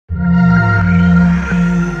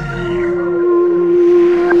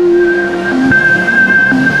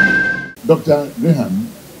Dr. Graham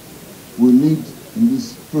will lead in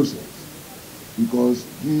this process because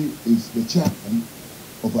he is the chairman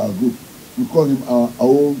of our group. We call him our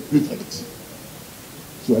own prefect.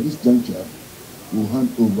 So at this juncture, we'll hand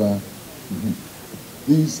over to him.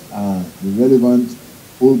 These are the relevant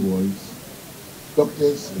old boys,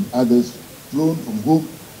 doctors and others flown from home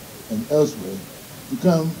and elsewhere to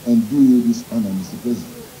come and do you this honor, Mr.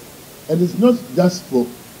 President. And it's not just for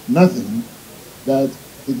nothing that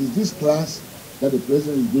it is this class that the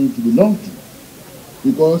President is going to belong to,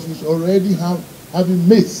 because he's already having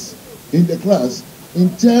mates in the class in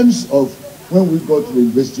terms of when we got to the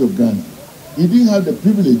University of Ghana. He didn't have the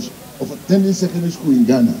privilege of attending secondary school in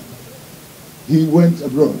Ghana. He went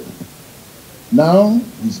abroad. Now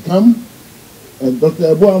he's come, and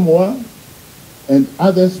Dr. Abu Amoa and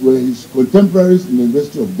others were his contemporaries in the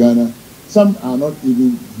University of Ghana. Some are not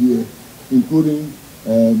even here, including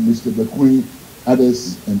Mr. Bekwin,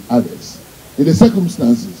 others and others. In the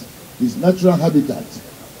circumstances, his natural habitat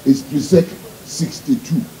is Presec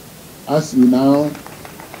 62, as we now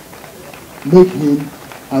make him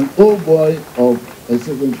an old boy of a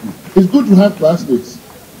secondary school. It's good to have classmates,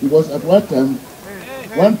 because at one time,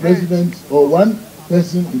 one president or one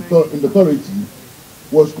person in authority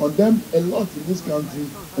was condemned a lot in this country,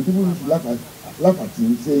 and people used to laugh at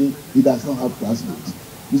him, saying he does not have classmates.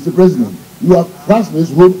 Mr. President, you have classmates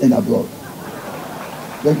home and abroad.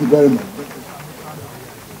 Thank you very much.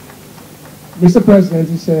 Mr. President,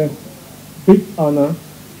 it's a big honor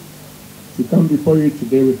to come before you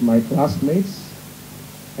today with my classmates,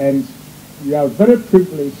 and we are very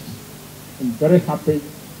privileged and very happy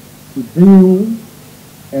to bring you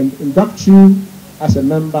and induct you as a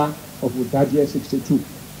member of Odade 62.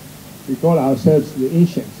 We call ourselves the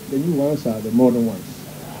ancients. The new ones are the modern ones.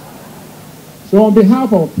 So on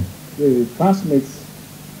behalf of the classmates,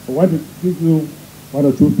 I want to give you one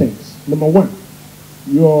or two things. Number one,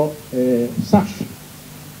 your sash.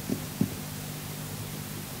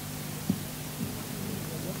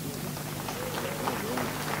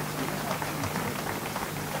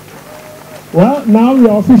 Well, now you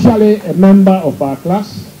are officially a member of our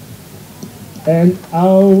class, and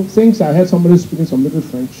since I heard somebody speaking some little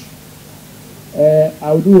French,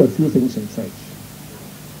 I'll do a few things in French.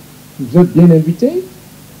 Vous êtes bien invité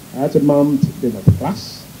à être membre de notre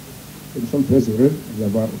classe, et nous sommes très heureux de vous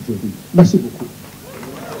avoir aujourd'hui. Merci beaucoup.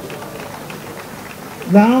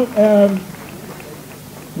 Now,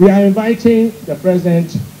 we are inviting the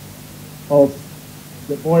president of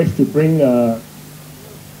the boys to bring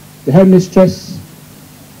the headmistress,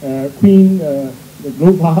 Queen, the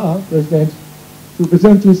global president, to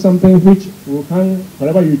present you something which will hang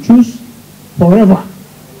whatever you choose forever,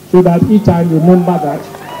 so that each time you remember that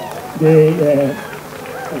they.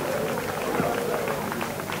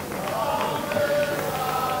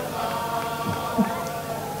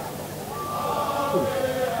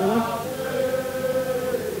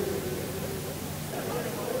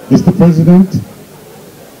 Mr. President,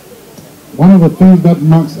 one of the things that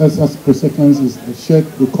marks us as Presecans is the shirt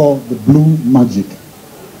we call the blue magic.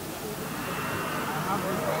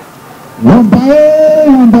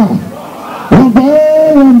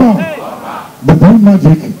 The blue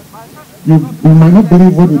magic, you might not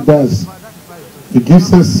believe what it does. It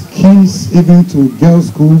gives us keys even to girls'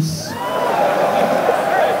 schools.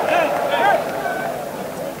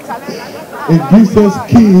 It gives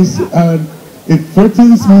us keys and it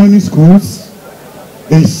threatens many schools.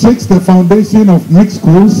 It shakes the foundation of mixed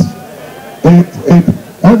schools.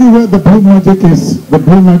 Everywhere the blue magic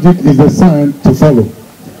is the sign to follow.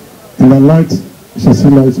 And I like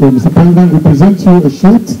Shasila. So, Mr. President, we present you a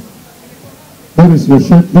shirt. That is your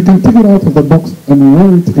shirt. You can take it out of the box and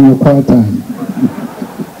wear it in your quiet time.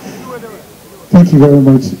 Thank you very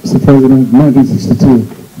much, Mr. President. 1962.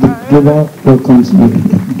 The global welcomes you.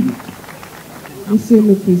 Monsieur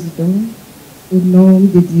le Président, au nom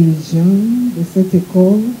des dirigeants de cette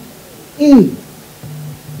école et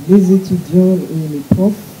des étudiants et les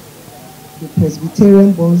profs de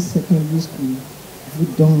Presbyterian Boys Secondary School, vous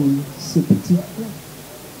donne ce petit plat.